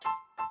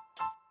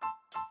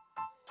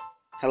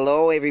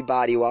Hello,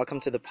 everybody. Welcome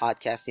to the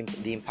podcast,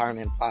 the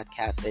Empowerment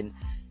Podcast,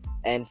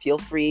 and feel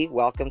free.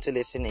 Welcome to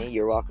listen in.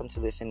 You're welcome to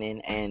listen in.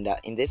 And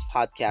in this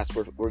podcast,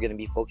 we're going to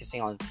be focusing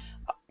on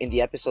in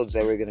the episodes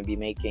that we're going to be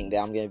making. That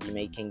I'm going to be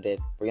making. That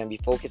we're going to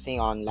be focusing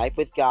on life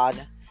with God,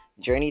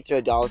 journey through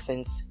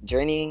adolescence,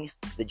 the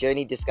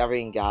journey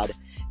discovering God,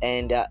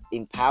 and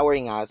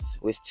empowering us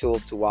with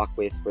tools to walk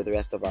with for the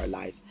rest of our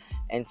lives.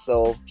 And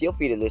so feel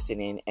free to listen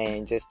in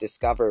and just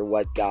discover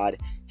what God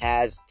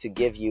has to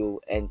give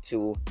you and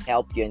to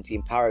help you and to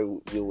empower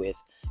you with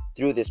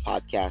through this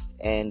podcast.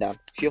 And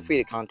feel free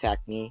to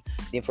contact me.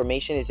 The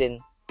information is in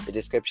the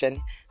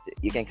description.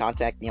 You can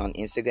contact me on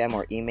Instagram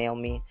or email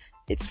me.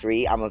 It's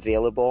free. I'm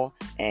available.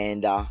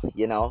 And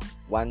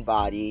one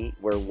body,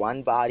 we're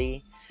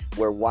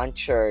one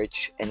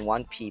church and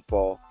one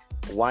people,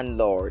 one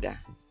Lord,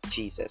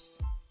 Jesus.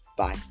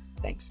 Bye.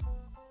 Thanks.